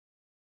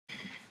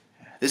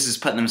This is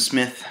Putnam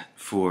Smith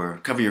for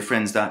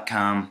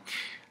CoverYourFriends.com.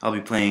 I'll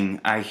be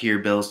playing I Hear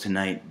Bells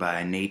Tonight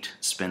by Nate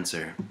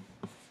Spencer.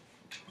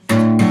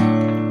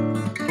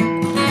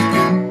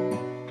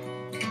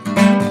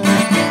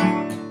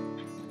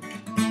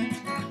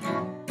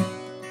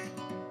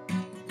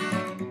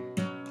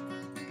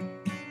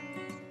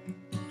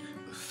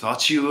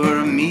 Thought you were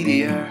a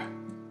meteor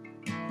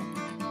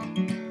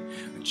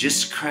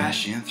just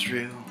crashing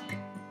through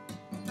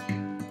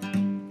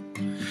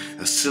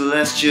a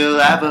celestial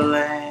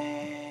avalanche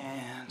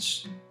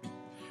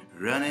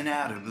running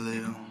out of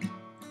blue.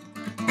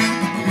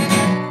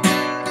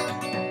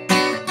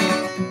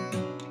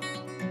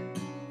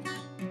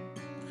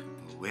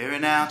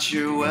 Wearing out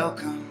your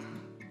welcome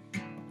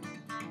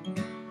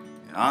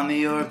on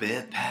the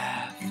orbit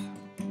path,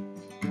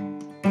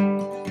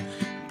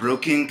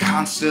 broken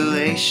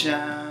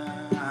constellation,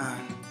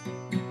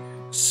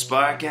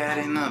 spark out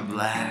in the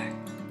black.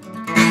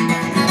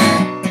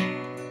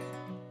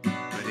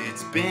 But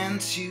it's been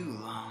too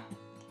long,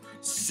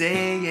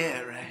 say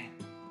it right.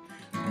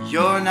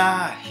 You're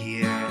not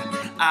here,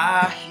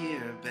 I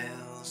hear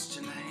bells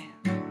tonight.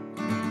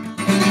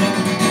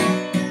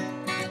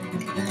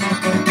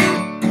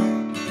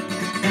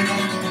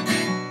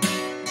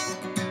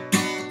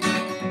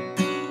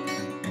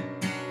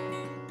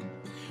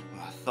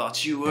 Well, I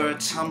thought you were a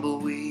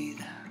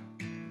tumbleweed,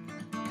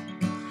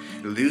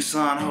 loose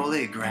on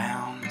holy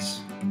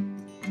grounds,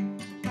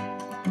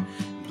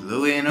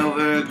 blowing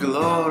over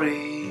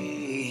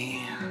glory,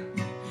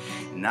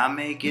 not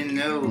making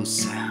no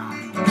sound.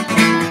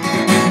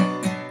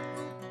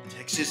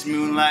 Texas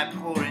moonlight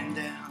pouring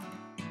down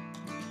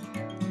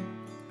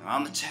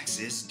on the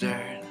Texas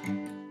dirt,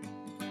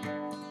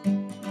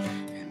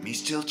 and me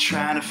still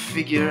trying to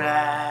figure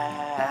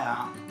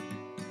out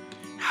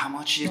how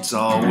much it's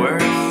all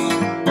worth.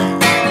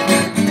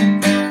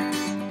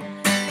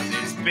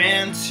 It's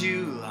been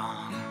too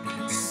long,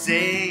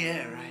 say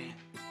it right.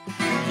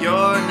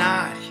 You're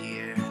not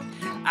here,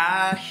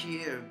 I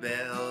hear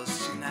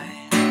bells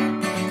tonight.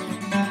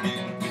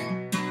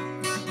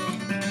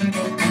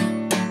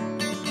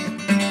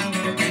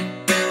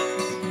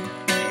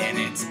 And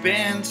it's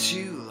been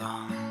too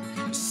long,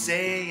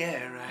 say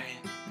it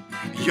right.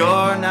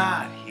 You're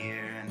not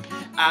here, and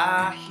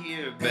I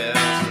hear bells.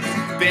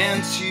 It's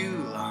been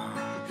too long,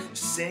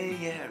 say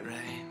it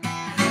right.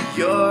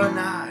 You're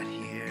not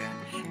here,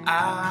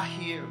 I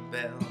hear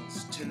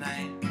bells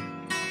tonight.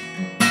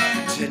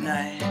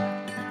 Tonight,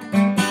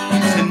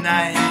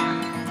 tonight,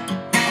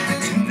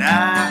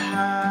 tonight.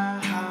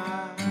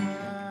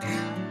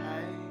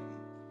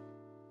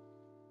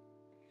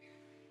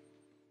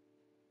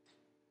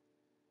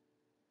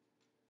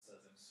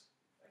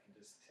 I can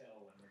just tell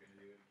when